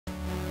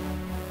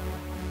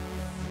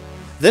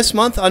This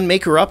month on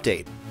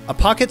MakerUpdate, a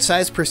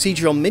pocket-sized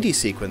procedural MIDI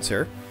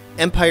sequencer,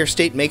 Empire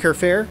State Maker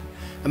Faire,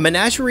 a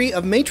menagerie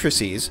of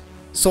matrices,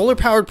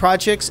 solar-powered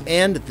projects,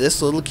 and this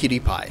little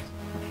cutie pie.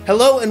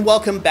 Hello and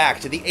welcome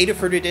back to the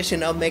Adafruit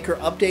edition of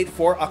MakerUpdate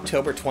for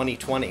October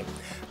 2020.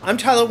 I'm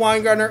Tyler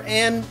Weingartner,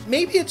 and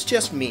maybe it's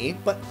just me,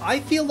 but I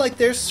feel like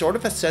there's sort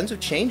of a sense of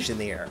change in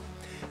the air.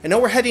 I know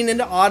we're heading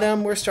into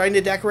autumn, we're starting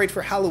to decorate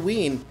for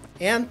Halloween,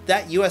 and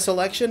that US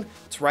election,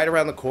 it's right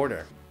around the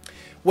corner.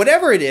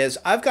 Whatever it is,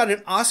 I've got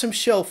an awesome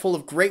show full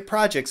of great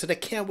projects that I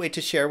can't wait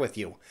to share with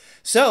you.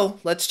 So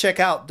let's check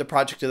out the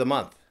project of the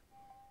month.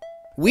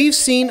 We've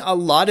seen a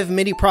lot of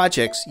MIDI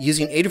projects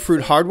using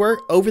Adafruit hardware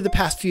over the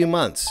past few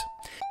months.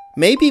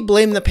 Maybe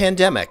blame the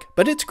pandemic,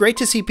 but it's great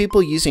to see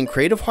people using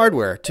creative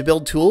hardware to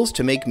build tools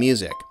to make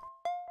music.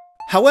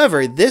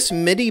 However, this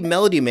MIDI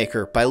Melody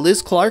Maker by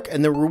Liz Clark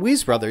and the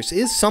Ruiz brothers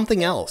is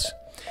something else.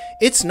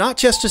 It's not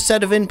just a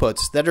set of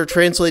inputs that are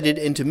translated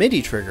into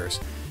MIDI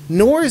triggers,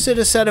 nor is it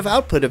a set of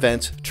output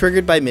events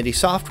triggered by MIDI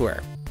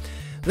software.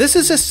 This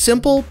is a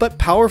simple but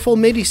powerful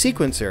MIDI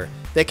sequencer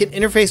that can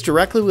interface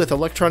directly with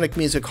electronic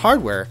music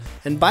hardware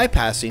and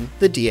bypassing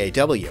the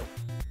DAW.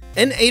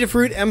 An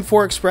Adafruit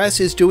M4 Express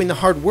is doing the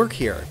hard work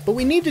here, but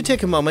we need to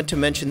take a moment to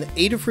mention the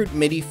Adafruit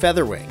MIDI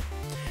Featherwing.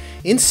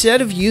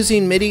 Instead of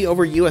using MIDI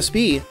over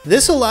USB,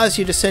 this allows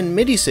you to send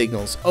MIDI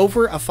signals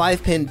over a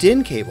 5-pin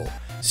DIN cable,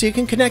 so you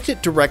can connect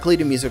it directly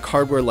to music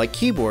hardware like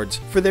keyboards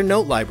for their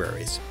note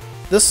libraries.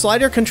 The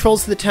slider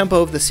controls the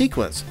tempo of the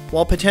sequence,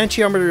 while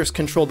potentiometers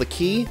control the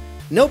key,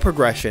 note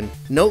progression,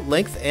 note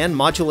length, and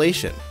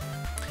modulation.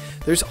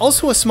 There's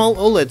also a small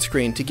OLED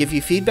screen to give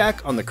you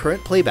feedback on the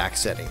current playback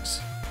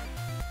settings.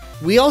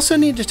 We also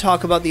need to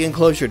talk about the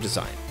enclosure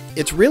design.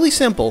 It's really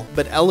simple,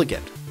 but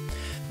elegant.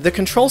 The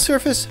control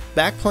surface,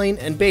 backplane,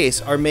 and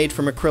base are made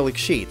from acrylic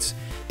sheets,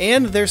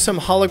 and there's some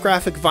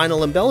holographic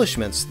vinyl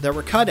embellishments that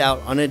were cut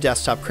out on a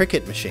desktop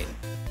Cricut machine.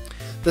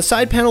 The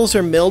side panels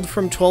are milled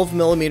from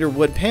 12mm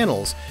wood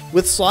panels,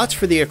 with slots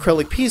for the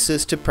acrylic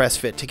pieces to press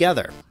fit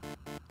together.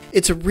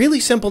 It's a really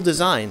simple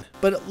design,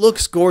 but it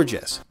looks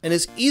gorgeous, and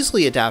is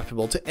easily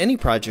adaptable to any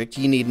project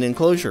you need an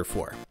enclosure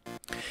for.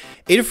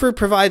 Adafruit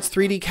provides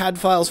 3D CAD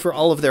files for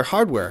all of their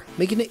hardware,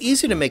 making it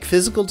easy to make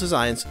physical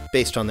designs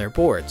based on their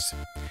boards.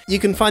 You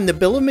can find the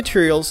bill of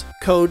materials,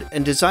 code,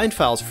 and design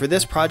files for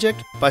this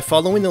project by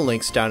following the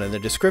links down in the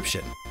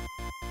description.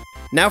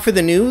 Now for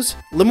the news,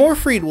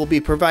 Limor will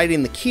be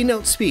providing the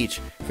keynote speech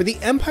for the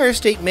Empire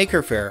State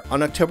Maker Faire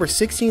on October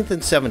 16th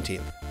and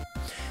 17th.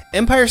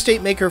 Empire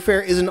State Maker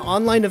Faire is an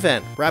online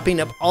event wrapping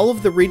up all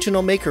of the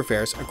regional Maker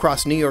Fairs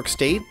across New York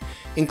State,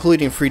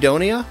 including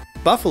Fredonia,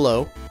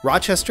 Buffalo,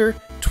 Rochester,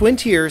 Twin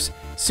Tiers,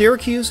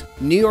 Syracuse,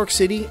 New York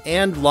City,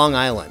 and Long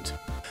Island.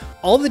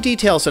 All the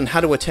details on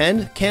how to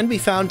attend can be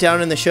found down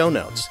in the show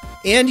notes,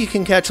 and you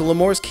can catch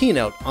Limor's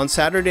keynote on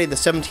Saturday the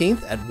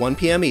 17th at 1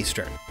 p.m.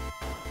 Eastern.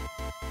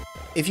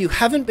 If you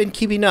haven't been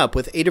keeping up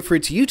with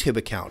Adafruit's YouTube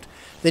account,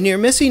 then you're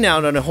missing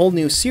out on a whole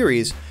new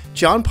series,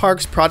 John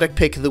Park's Product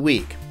Pick of the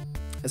Week.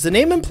 As the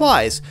name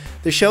implies,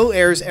 the show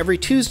airs every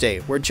Tuesday,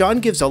 where John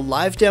gives a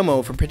live demo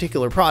of a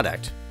particular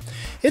product.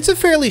 It's a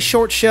fairly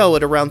short show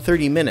at around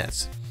 30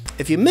 minutes.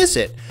 If you miss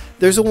it,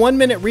 there's a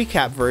 1-minute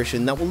recap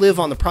version that will live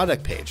on the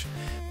product page,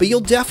 but you'll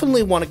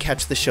definitely want to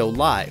catch the show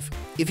live.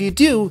 If you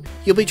do,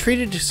 you'll be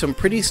treated to some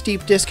pretty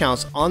steep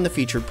discounts on the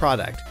featured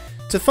product.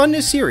 It's a fun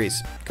new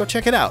series, go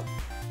check it out.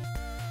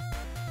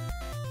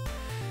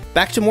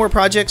 Back to more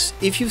projects.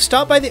 If you've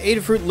stopped by the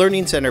Adafruit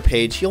Learning Center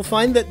page, you'll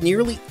find that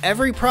nearly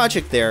every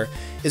project there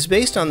is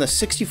based on the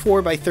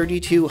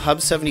 64x32 Hub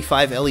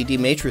 75 LED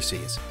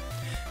matrices.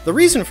 The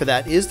reason for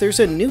that is there's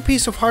a new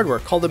piece of hardware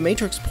called the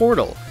Matrix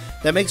Portal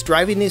that makes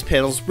driving these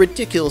panels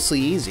ridiculously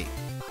easy.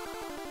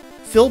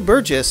 Phil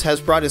Burgess has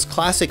brought his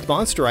classic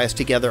Monster Eyes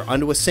together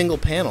onto a single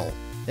panel,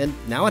 and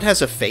now it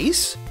has a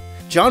face?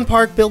 John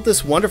Park built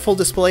this wonderful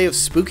display of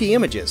spooky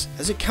images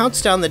as it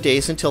counts down the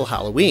days until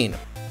Halloween.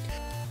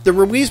 The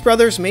Ruiz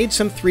brothers made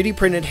some 3D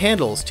printed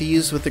handles to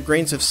use with the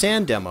grains of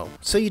sand demo,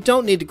 so you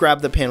don't need to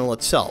grab the panel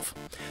itself.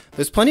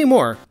 There's plenty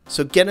more,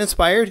 so get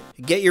inspired,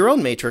 get your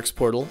own Matrix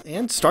Portal,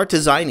 and start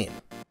designing.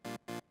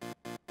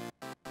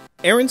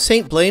 Aaron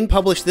St. Blaine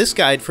published this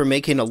guide for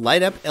making a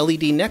light-up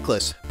LED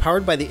necklace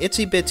powered by the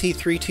Itsy Bitsy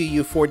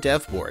 32U4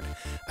 dev board,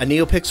 a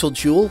Neopixel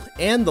jewel,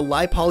 and the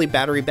LiPoly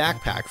battery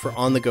backpack for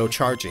on-the-go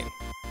charging.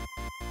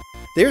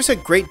 There's a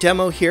great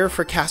demo here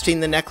for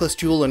casting the necklace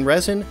jewel in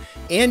resin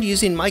and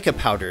using mica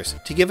powders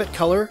to give it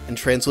color and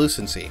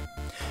translucency.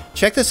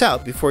 Check this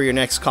out before your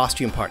next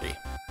costume party.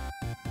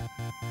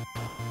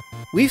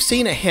 We've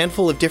seen a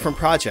handful of different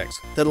projects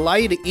that allow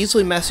you to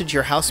easily message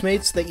your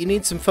housemates that you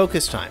need some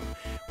focus time,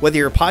 whether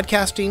you're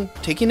podcasting,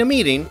 taking a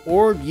meeting,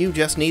 or you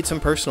just need some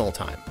personal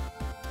time.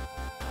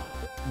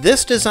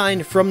 This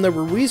design from the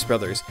Ruiz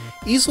brothers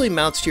easily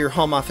mounts to your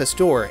home office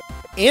door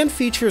and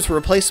features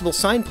replaceable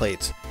sign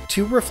plates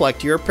to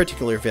reflect your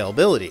particular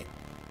availability.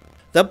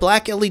 The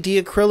black LED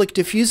acrylic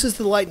diffuses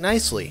the light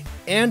nicely,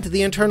 and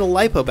the internal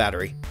LiPo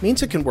battery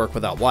means it can work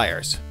without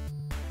wires.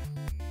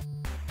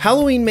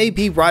 Halloween may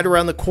be right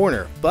around the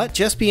corner, but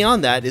just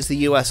beyond that is the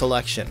US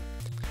election.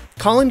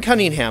 Colin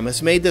Cunningham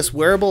has made this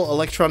wearable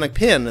electronic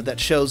pin that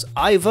shows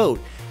 "I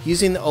vote"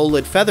 using the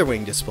OLED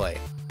Featherwing display.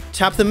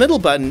 Tap the middle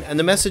button and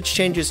the message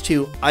changes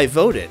to "I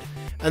voted,"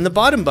 and the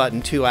bottom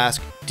button to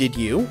ask "Did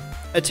you?"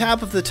 A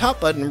tap of the top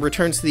button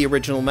returns the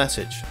original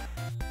message.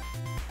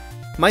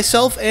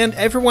 Myself and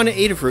everyone at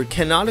Adafruit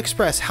cannot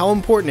express how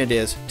important it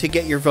is to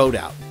get your vote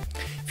out.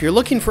 If you're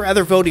looking for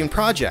other voting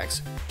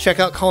projects, check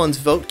out Colin's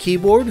Vote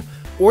Keyboard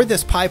or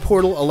this Pi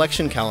Portal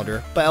election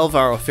calendar by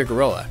Alvaro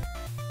Figueroa.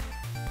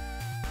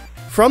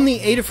 From the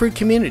Adafruit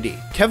community,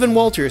 Kevin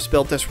Walters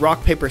built this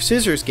rock, paper,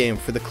 scissors game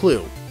for the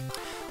Clue.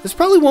 This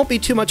probably won't be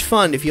too much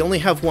fun if you only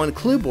have one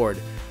Clue board,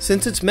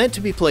 since it's meant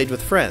to be played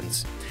with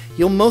friends.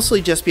 You'll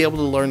mostly just be able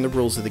to learn the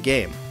rules of the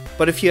game.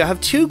 But if you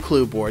have two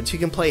Clue boards, you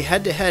can play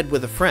head-to-head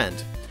with a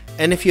friend.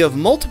 And if you have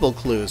multiple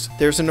clues,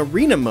 there's an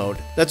arena mode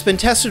that's been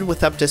tested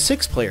with up to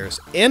 6 players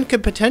and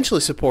could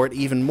potentially support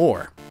even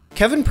more.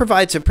 Kevin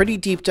provides a pretty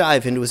deep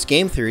dive into his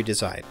game theory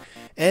design,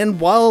 and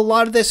while a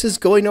lot of this is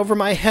going over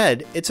my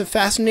head, it's a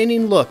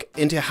fascinating look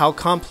into how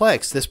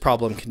complex this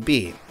problem can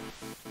be.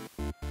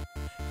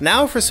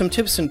 Now for some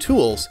tips and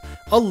tools.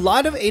 A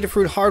lot of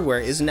Adafruit hardware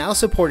is now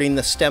supporting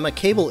the Stemma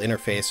cable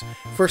interface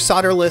for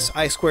solderless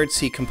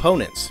I2C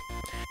components.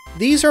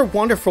 These are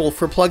wonderful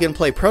for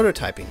plug-and-play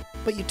prototyping,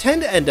 but you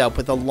tend to end up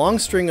with a long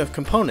string of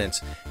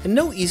components and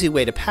no easy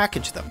way to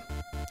package them.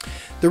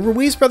 The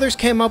Ruiz brothers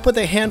came up with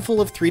a handful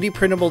of 3D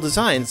printable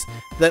designs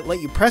that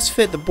let you press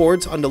fit the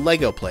boards onto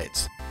Lego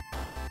plates.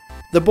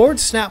 The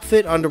boards snap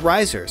fit onto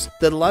risers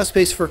that allow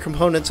space for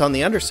components on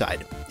the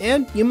underside,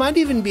 and you might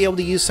even be able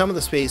to use some of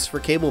the space for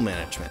cable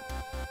management.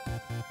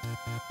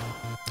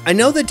 I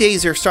know the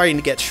days are starting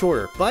to get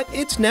shorter, but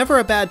it's never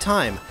a bad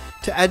time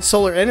to add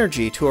solar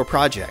energy to a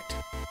project.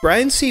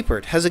 Brian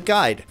Siepert has a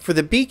guide for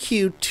the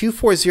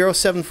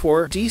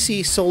BQ24074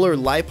 DC Solar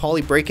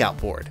Li-Poly Breakout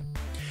board.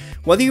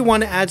 Whether you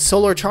want to add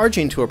solar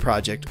charging to a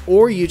project,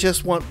 or you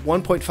just want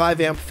 1.5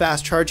 amp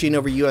fast charging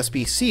over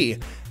USB-C,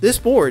 this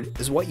board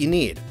is what you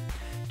need.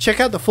 Check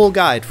out the full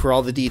guide for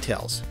all the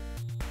details.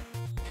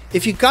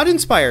 If you got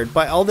inspired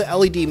by all the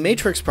LED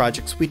matrix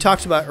projects we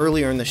talked about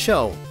earlier in the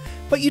show,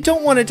 but you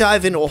don't want to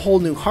dive into a whole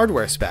new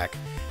hardware spec,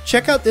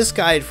 check out this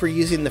guide for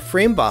using the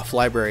FrameBuf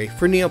library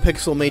for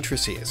Neopixel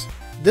matrices.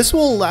 This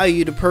will allow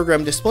you to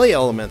program display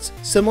elements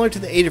similar to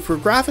the Adafruit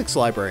Graphics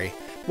library,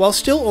 while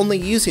still only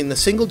using the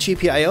single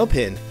GPIO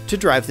pin to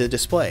drive the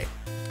display.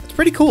 It's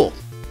pretty cool.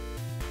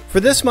 For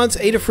this month's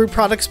Adafruit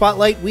product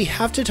spotlight, we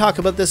have to talk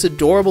about this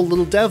adorable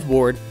little dev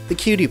board, the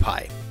Cutie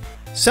Pie.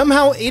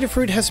 Somehow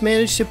Adafruit has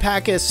managed to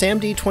pack a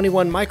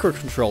SAMD21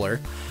 microcontroller,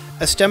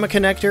 a Stemma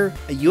connector,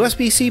 a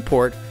USB-C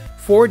port,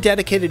 4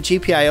 dedicated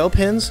GPIO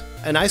pins,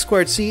 an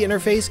I2C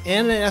interface,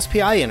 and an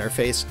SPI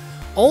interface,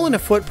 all in a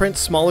footprint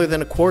smaller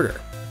than a quarter.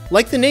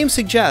 Like the name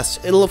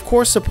suggests, it'll of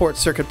course support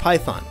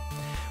CircuitPython.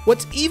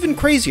 What's even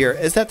crazier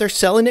is that they're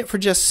selling it for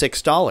just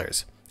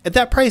 $6. At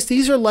that price,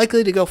 these are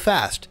likely to go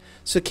fast,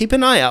 so keep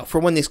an eye out for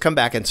when these come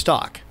back in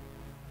stock.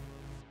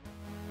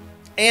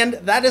 And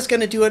that is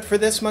going to do it for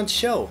this month's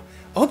show.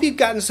 I hope you've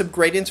gotten some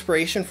great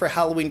inspiration for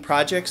Halloween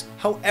projects,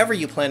 however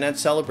you plan on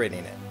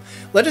celebrating it.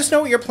 Let us know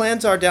what your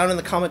plans are down in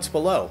the comments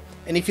below,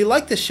 and if you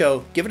like this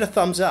show, give it a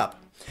thumbs up.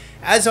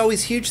 As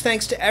always, huge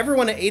thanks to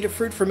everyone at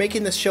Adafruit for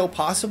making this show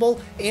possible,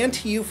 and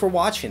to you for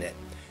watching it.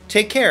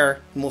 Take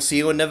care, and we'll see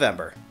you in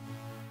November.